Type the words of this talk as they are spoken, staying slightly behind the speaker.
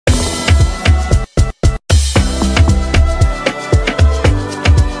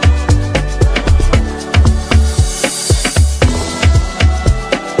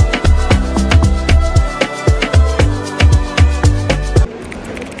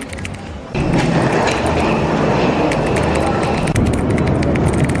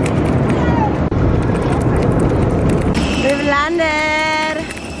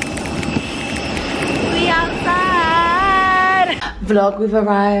vlog, we've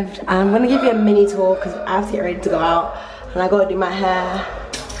arrived. I'm gonna give you a mini tour because I have to get ready to go out, and I gotta do my hair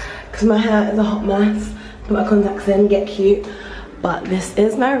because my hair is a hot mess. Put my contacts in, get cute. But this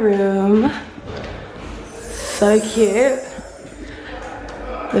is my room. So cute.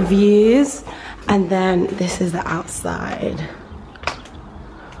 The views, and then this is the outside.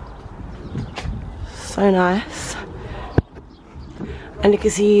 So nice. And you can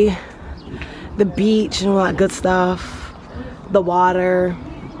see the beach and all that good stuff, the water.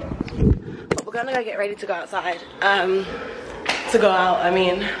 But we're gonna go get ready to go outside. To go out, I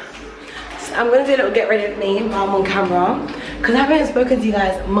mean. So I'm gonna do a little get ready with me while I'm on camera, because I haven't spoken to you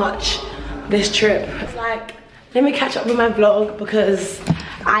guys much this trip. It's like, let me catch up with my vlog because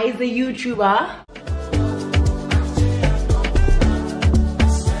I's the YouTuber.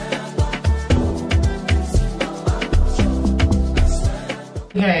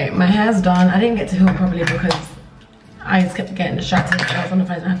 Okay, my hair's done. I didn't get to heal properly because I just kept getting distracted. I was on the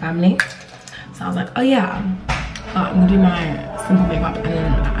phone with my family. So I was like, oh yeah, I'm gonna do my simple makeup and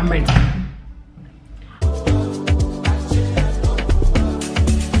then I'm ready to go.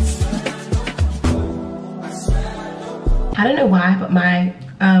 I don't know why, but my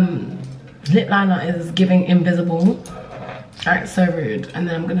lip liner is giving invisible. Alright, so rude. And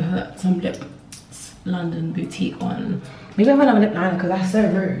then I'm gonna put some London boutique on. Maybe I'm gonna have a lip liner because that's so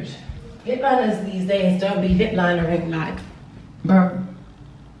rude. Lip liners these days don't be lip linering, like, bro.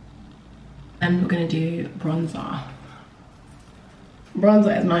 And we're gonna do bronzer.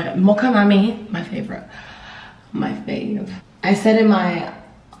 Bronzer is my Mocha Mami, my favorite. My fave. I said in my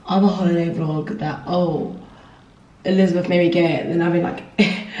other holiday vlog that, oh, Elizabeth made me gay, and then I've been like,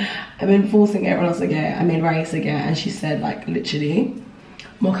 I've been forcing everyone else to gay. I made Raisa gay, and she said, like, literally,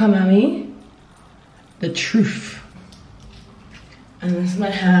 Mocha Mami, the truth. And this is my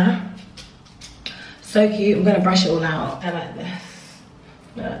hair. So cute. I'm gonna brush it all out. I like this.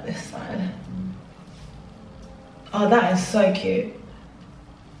 I like this side. Oh, that is so cute.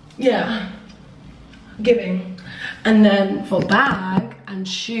 Yeah. Giving. And then for bag and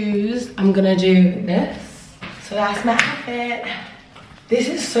shoes, I'm gonna do this. So that's my outfit. This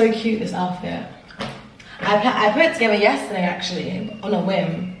is so cute, this outfit. I put it together yesterday, actually, on a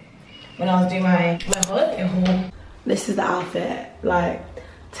whim, when I was doing my holiday haul. This is the outfit. Like,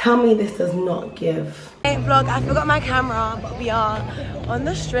 tell me this does not give. Hey vlog, I forgot my camera, but we are on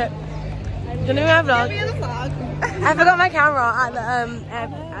the strip. You're doing my vlog. I forgot my camera at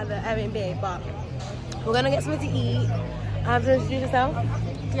the Airbnb, but we're gonna get something to eat. I have to introduce yourself.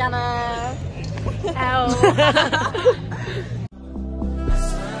 Diana. Elle.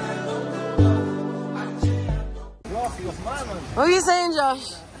 What are you saying,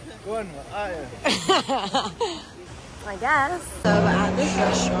 Josh? Go on, I guess. So we're at this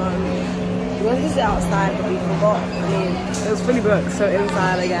restaurant. We wanted to sit outside, but we forgot. I mean, it was fully booked, so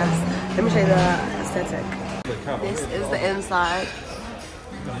inside, I guess. Let me show you the aesthetic. This is the inside.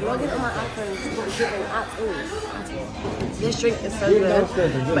 I'm not getting on my iPhone, it's not giving at all. This drink is so good,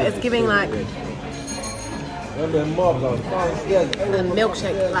 but it's giving like a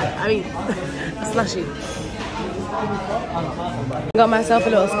milkshake, like, I mean, a slushy. Got myself a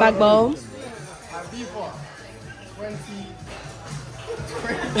little spag bowl.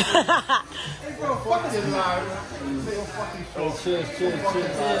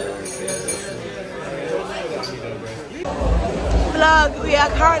 Vlog, we are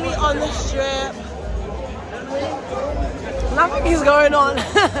currently on the strip. Nothing is going on.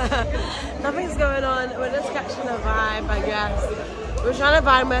 Nothing's going on. We're just catching a vibe, I guess. We're trying to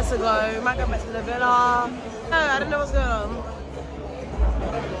find where to go. We might go back to the villa. No, I don't know what's going on.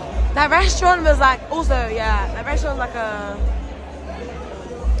 That restaurant was like, also, yeah, that restaurant was like a...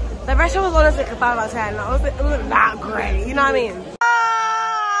 The restaurant was honestly like a 5 out of 10. Like, it wasn't that great, you know what I mean?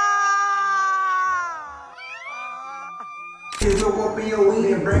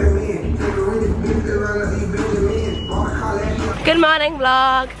 Good morning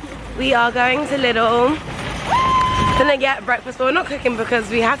vlog. We are going to Lidl. Gonna get breakfast, but we're not cooking because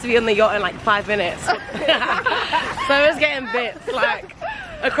we have to be on the yacht in like 5 minutes. So we're just getting bits, like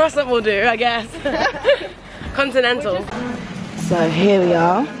a croissant will do, I guess. Continental. So here we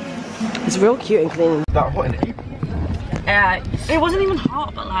are. It's real cute and clean. That hot in it? Yeah, it wasn't even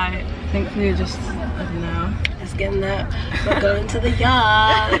hot, but like, thankfully just, I don't know. Just getting there. We're going to the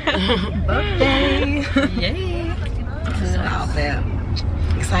yacht. Birthday! Yay! This is our outfit.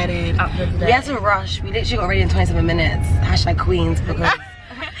 Excited. We had to rush. We literally got ready in 27 minutes. Hashtag queens because...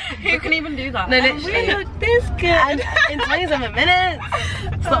 Who can even do that? No, literally. We look this good. In 27 minutes.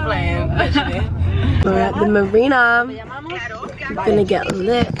 Stop playing, literally. We're at the marina. We're gonna get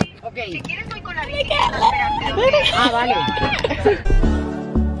lit.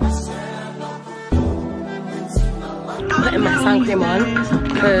 Putting my sun cream on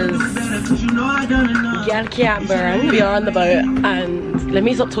because girl can't burn. We are on the boat and let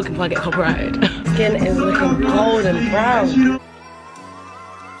me stop talking before I get copyrighted. Skin is looking golden brown.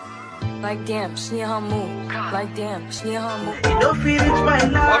 Like damn, she her move. Like damn, she her move. No feelings, my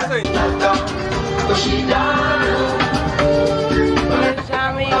love. But she done.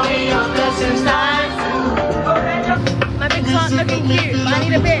 My big clock looking cute, but I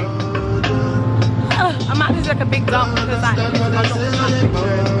need a bit. I'm actually like a big dump because I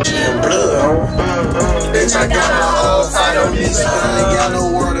Bitch, I got a whole side on this side. Got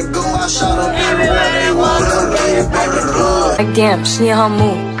nowhere to go. I shot up everywhere they want to get baby good. Like damn, she her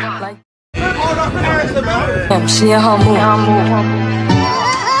move. Like damn, she her move.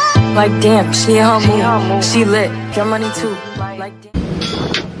 Like damn, she her move. She lit, get money too. Like damn.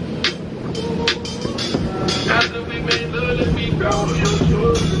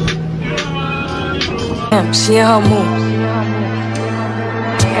 Damn, she in her mood.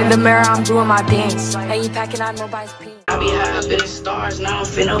 In the mirror, I'm doing my dance. Ain't you packing out nobody's pants. I be high up in the stars, now I'm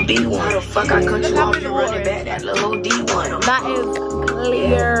finna be one. The fuck I cut you off, you running back, that little D1. that is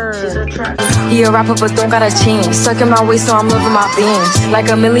clear. She's a trap. He a rapper, but don't got a chain. Stuck in my waist, so I'm loving my bands. Like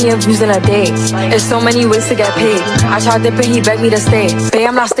 1 million views in a day. There's so many ways to get paid. I tried dipping, he begged me to stay. Babe,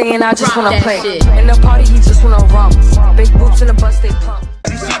 I'm not staying, I just wanna play. In the party, he just wanna rump. Big boobs in the bus, they plump.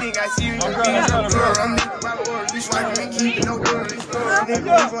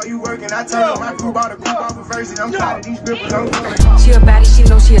 She a baddie, she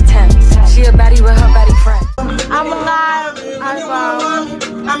know she a 10. She a baddie with her baddie friend. I'm alive.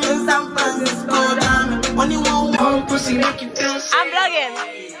 I'm in San Francisco. When you want home, pussy make you feel sick. I'm vlogging.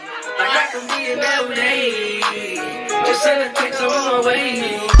 Like I can be in every day. Just send a text on my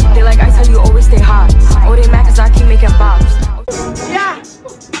way. They like, I tell you always stay hot. Oh, they mad cause I keep making bops.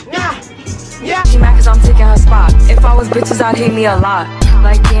 Yeah. She mad cause I'm taking her spot. If I was bitches, I'd hate me a lot.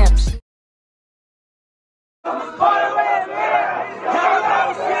 Like damn.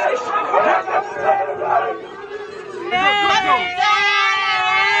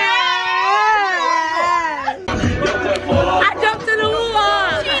 I jumped in the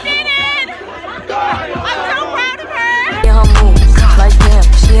water. She did it. I'm so proud of her. She in her mood. Like damn,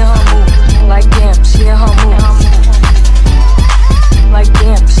 she in her mood. Like damn, she in her mood. Like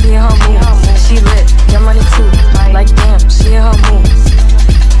damn, she in her mood. She lit, get money too. Like damn, she in her mood.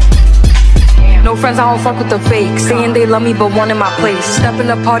 No friends, I don't fuck with the fake. Saying they love me, but one in my place. Step in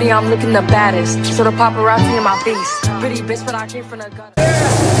the party, I'm looking the baddest. So the paparazzi in my face. Pretty bitch, but I came from the gutter.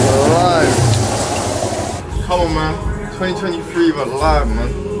 Live. Come on, man. 2023, but live,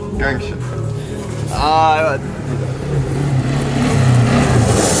 man. Gang shit.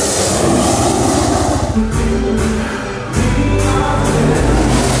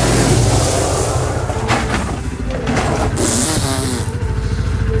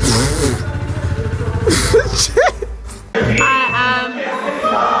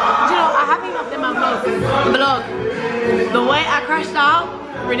 I haven't updated my vlog. The way I crashed out,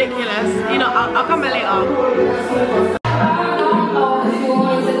 ridiculous. You know, I'll come back later.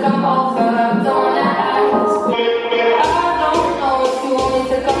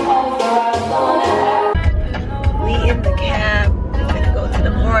 We in the cab. We're gonna go to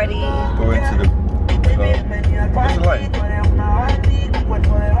the party. Go into the club. What's the line?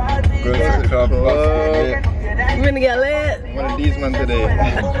 Go to the club. We're gonna get lit. One of these man today.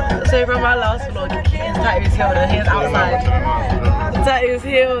 So from my last vlog, his tattoo's healed and he's outside. The tattoo's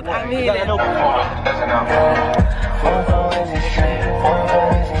healed, I'm healing.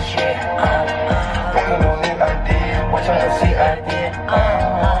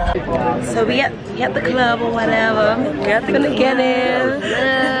 So we at the club or whatever. We're gonna get in.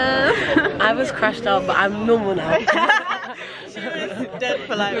 I was crashed out, but I'm normal now. Dead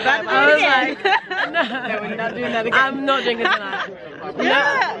for like I was like, no, we're not doing that again. I'm not drinking tonight.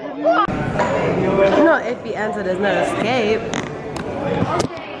 yeah. No, if we enter, there's no escape.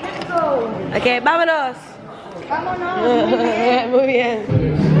 Okay, vámonos. Vámonos. Muy bien.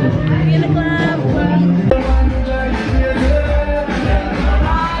 In the club.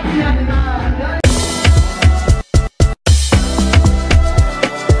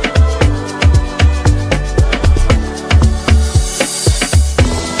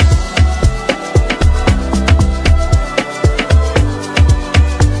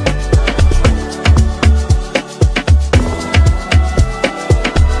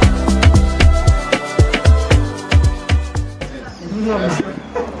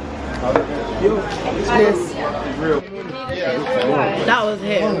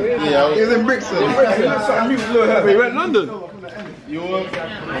 We went London. He looks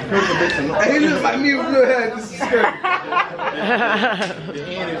like me with blue hair. This is scary.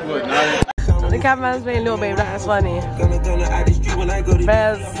 The cameraman's playing Lil Babe, that's funny.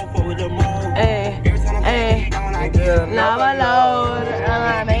 Bez. Hey, hey. Never alone.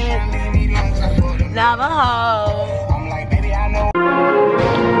 Never home.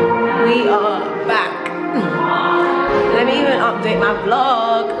 We are back. Let me even update my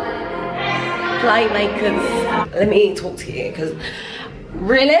vlog. Let me talk to you, because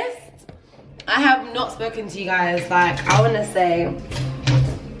realist, I have not spoken to you guys, like, I want to say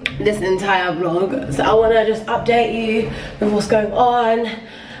this entire vlog. So I want to just update you with what's going on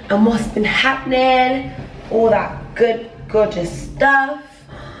and what's been happening, all that good, gorgeous stuff.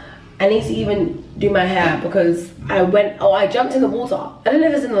 I need to even do my hair because I jumped in the water. I don't know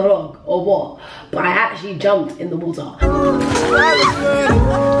if it's in the vlog or what, but I actually jumped in the water.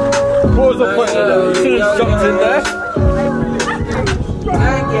 What was the point of that? You should have jumped in there.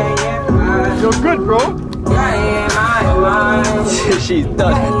 You're good, bro. She's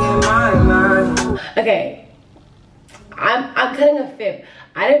done. Okay, I'm cutting a fib.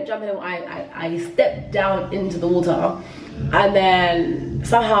 I didn't jump in. I stepped down into the water, and then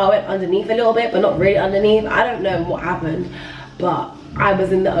somehow I went underneath a little bit, but not really underneath. I don't know what happened, but I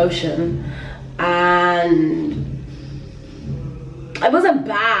was in the ocean, and it wasn't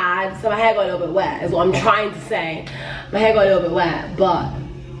bad. So my hair got a little bit wet, is what I'm trying to say. My hair got a little bit wet, but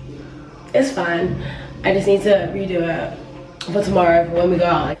it's fine. I just need to redo it for tomorrow, for when we go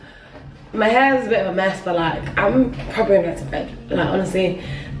out. Like, my hair is a bit of a mess, but like, I'm probably gonna get to bed. Like, honestly,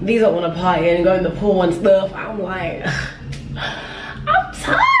 these don't want to party and go in the pool and stuff. I'm like, I'm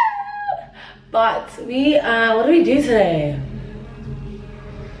tired. But we, what did we do today?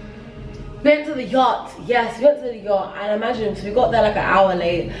 We went to the yacht. Yes, we went to the yacht, and imagine, so we got there like an hour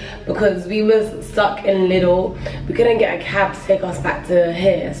late because we was stuck in Lidl. We couldn't get a cab to take us back to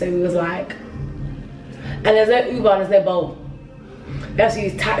here, so we was like, and there's no Uber and there's no Bolt. We have to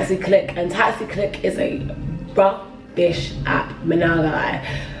use Taxi Click, and Taxi Click is a rubbish app, Minagai.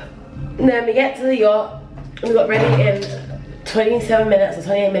 And then we get to the yacht, we got ready in 27 minutes or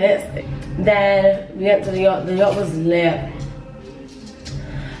 28 minutes. Then we went to the yacht was lit.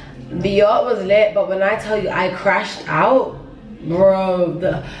 The yacht was lit, but when I tell you I crashed out,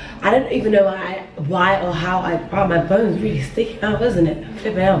 bro, I don't even know why or how wow, my bone's really sticking out, isn't it?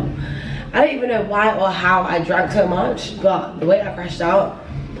 Flipping out. I don't even know why or how I drank so much, but the way I crashed out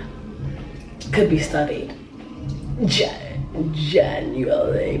could be studied.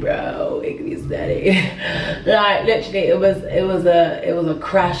 Genuinely, bro, it could be studied. Like, literally, it was a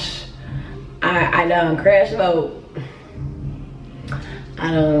crash. I done crashed the boat.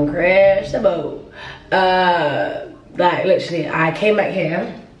 I done crashed the boat. Like, literally, I came back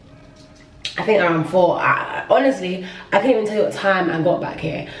here, I think around 4. Honestly, I can't even tell you what time I got back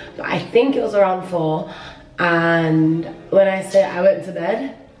here, but I think it was around 4. And when I say I went to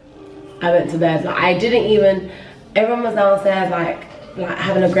bed, I went to bed. Like, I didn't even, everyone was downstairs like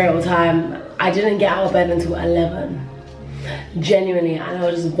having a great old time. I didn't get out of bed until 11. Genuinely, and I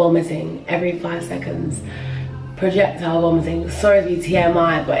was just vomiting every 5 seconds. Projectile vomiting. Sorry to be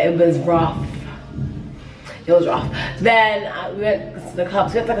TMI, but it was rough. It was rough. Then we went to the club.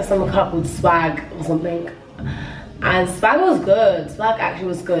 So we went to like a summer club called Swag or something. And Swag was good. Swag actually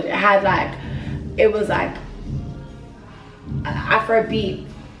was good. It had like, it was like Afrobeat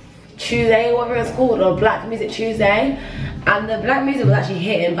Tuesday, whatever it's called, or Black Music Tuesday. And the black music was actually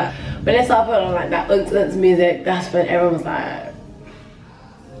hitting, but when they started putting on like that unts music, that's when everyone was like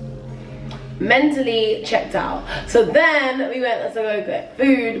mentally checked out. So then we went to go get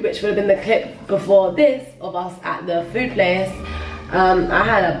food, which would have been the clip before this of us at the food place. I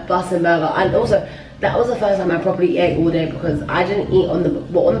had a bussin' burger, and also that was the first time I properly ate all day because I didn't eat on the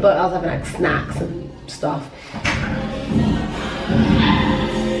boat. On the boat I was having like snacks and stuff.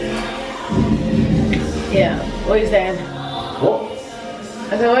 Yeah, what are you saying? What?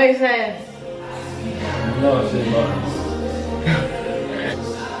 I said, what are you saying? No, I said nothing.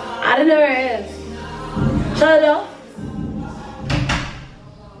 I don't know where it is. Shut it off.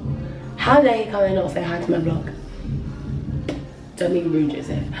 How dare he come and not say hi to my vlog? Don't be rude,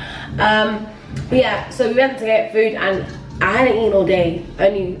 Joseph. But yeah, so we went to get food and I hadn't eaten all day,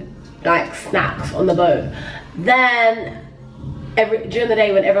 only like snacks on the boat. Then during the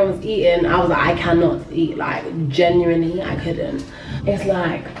day when everyone was eating, I was like, I cannot eat, like genuinely I couldn't. It's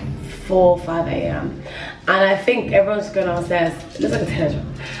like 4 or 5 a.m. and I think everyone's going downstairs. It looks like a teenager.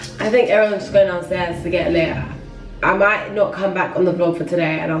 I think everyone's just going downstairs to get lit. I might not come back on the vlog for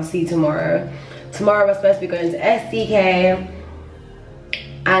today, and I'll see you tomorrow. Tomorrow we're supposed to be going to SDK.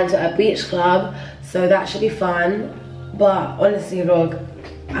 and a beach club, so that should be fun. But honestly, vlog,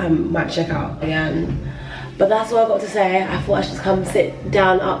 I might check out again. But that's all I've got to say. I thought I should come sit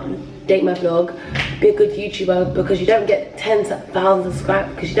down, update my vlog, be a good YouTuber, because you don't get 10,000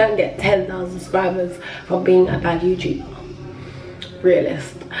 subscribers. Because you don't get 10,000 subscribers from being a bad YouTuber.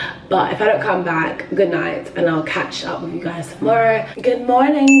 Realist. But if I don't come back, good night, and I'll catch up with you guys tomorrow. Good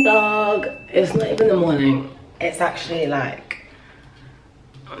morning, dog. It's not even the morning. It's actually like,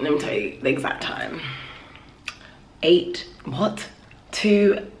 let me tell you the exact time.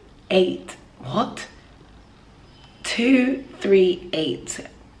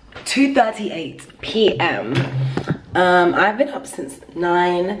 2:38 p.m. I've been up since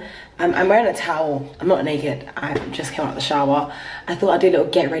 9. I'm wearing a towel. I'm not naked. I just came out of the shower. I thought I'd do a little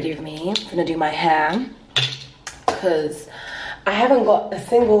get ready with me. I'm gonna do my hair because I haven't got a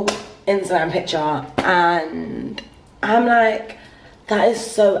single Instagram picture, and I'm like, that is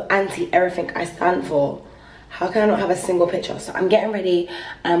so anti everything I stand for. How can I not have a single picture? So I'm getting ready.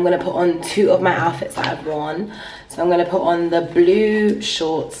 I'm gonna put on 2 of my outfits that I've worn. So I'm gonna put on the blue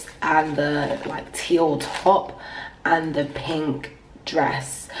shorts and the like teal top and the pink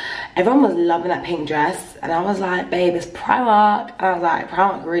dress. Everyone was loving that pink dress, and I was like, babe, it's Primark. And I was like,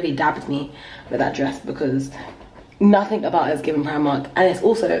 Primark really dabbed me with that dress because nothing about it is giving Primark, and it's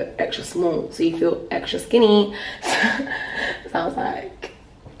also extra small, so you feel extra skinny. So I was like,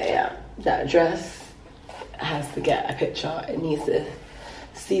 yeah, that dress has to get a picture. It needs to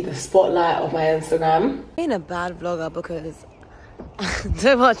see the spotlight of my Instagram. Being a bad vlogger because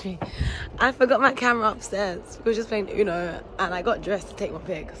don't watch me. I forgot my camera upstairs. We were just playing Uno, and I got dressed to take my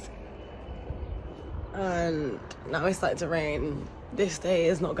pics. And now it's starting to rain. This day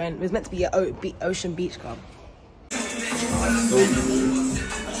is not going. It was meant to be an ocean beach club.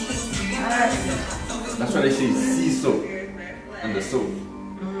 That's why they say sea salt and the salt.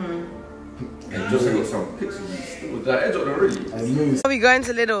 And just I got some pictures with that edge on already. We going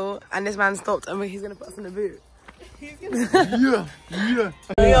to Lidl, and this man stopped, and he's gonna put us in the boot. Yeah.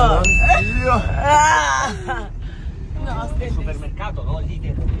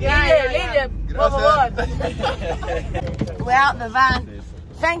 We're out the van.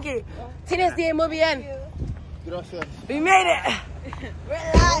 Thank you. Tienes bien, muy bien. Gracias. We made it. We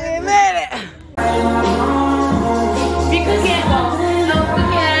made it. Be cooking. No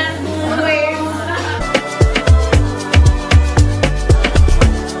cooking. Please.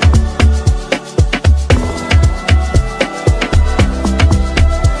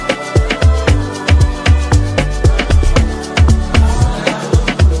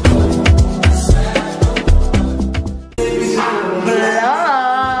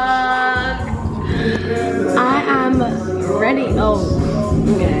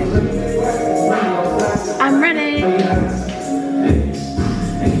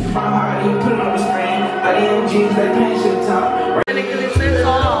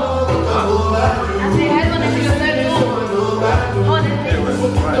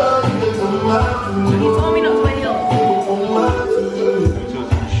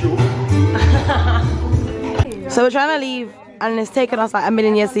 So we're trying to leave, and it's taken us like a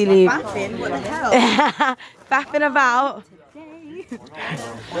million years to leave. Faffing? What the hell? Faffing about.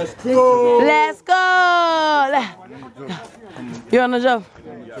 Let's go. Let's go. You're on the job.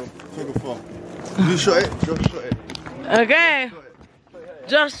 You shot it. Josh shot it. Okay.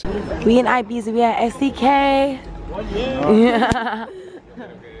 Josh. We in Ibiza. We at SDK. Yeah.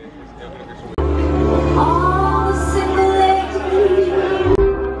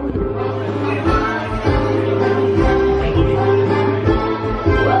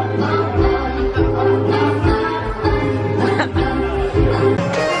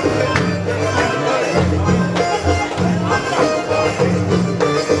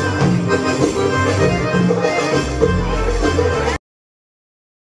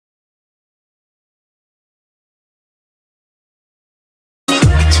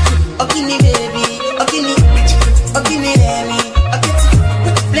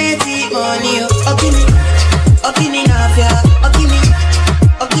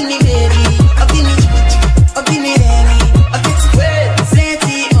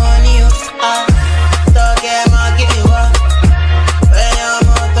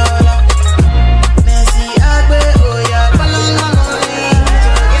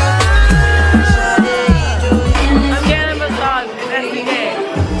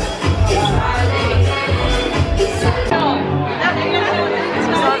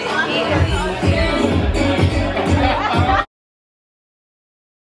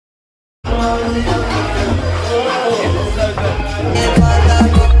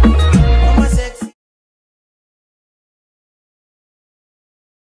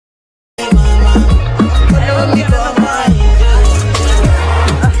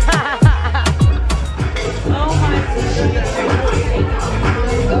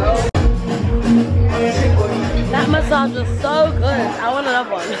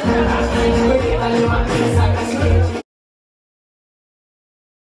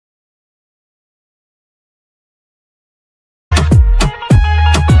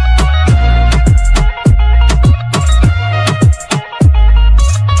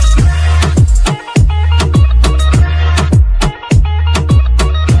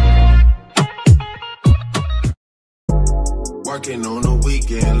 Working on the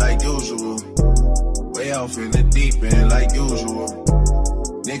weekend like usual. Way off in the deep end like usual.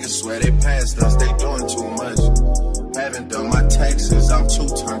 Niggas swear they passed us, they doing too much. Haven't done my taxes, I'm too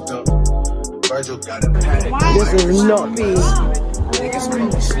turned up. Virgil got a paddock. This is not me. Niggas call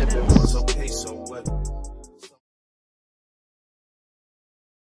me slipping, was okay, so what?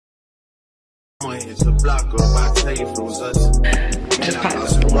 Someone hits the block up, I tell you if it was us. Just packed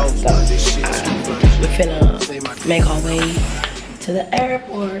up all my stuff. We're finna make our way to the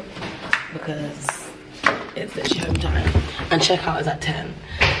airport because it's the home time and checkout is at 10.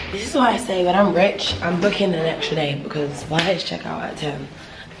 This is why I say when I'm rich, I'm booking an extra day because why is checkout at 10?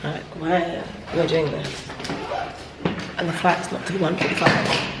 Like, why am I doing this? And the flight's not till 1:45.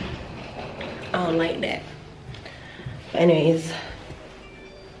 I don't like that. But anyways,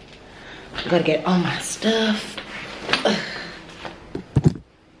 I gotta get all my stuff. Ugh.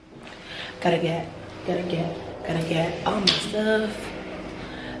 Gotta get all my stuff.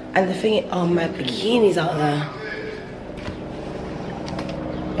 And the thing is, oh, my bikini's out there.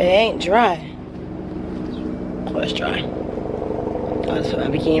 It ain't dry. Oh, it's dry. I just put my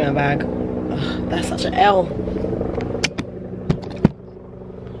bikini in my bag. Ugh, that's such an L.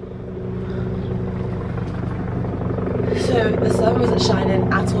 So the sun wasn't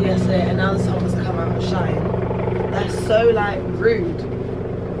shining at all yesterday, and now the sun was come out and shine. That's so like rude.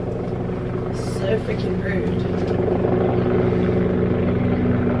 So freaking rude.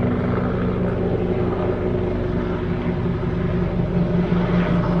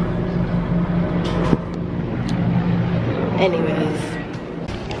 Anyways.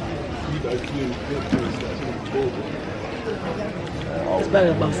 It's better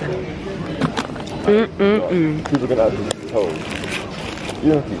than bossing. People are gonna have to be told.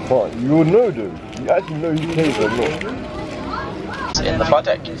 You don't think fine. You will know, dude. You actually know you cares or not. In the flight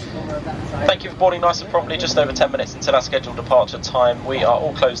deck. Thank you for boarding nice and promptly, just over 10 minutes until our scheduled departure time. We are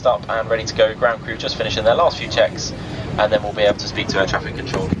all closed up and ready to go. Ground crew just finishing their last few checks, and then we'll be able to speak to air traffic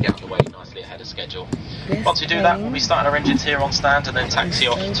control and get underway nicely ahead of schedule. Once we do that, we'll be starting our engines here on stand and then taxi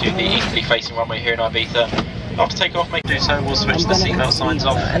off to the easterly facing runway here in Ibiza. After takeoff, make do so, we'll switch the seatbelt signs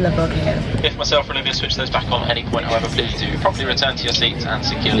off. If myself or Olivia switch those back on at any point, however, please do promptly return to your seats and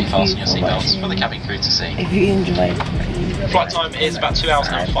securely fasten your seatbelts for the cabin crew to see. If you enjoyed. Flight time is about 2 hours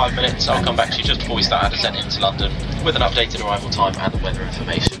and 5 minutes. I'll come back to you just before we start our descent into London with an updated arrival time and the weather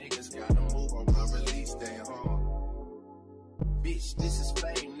information.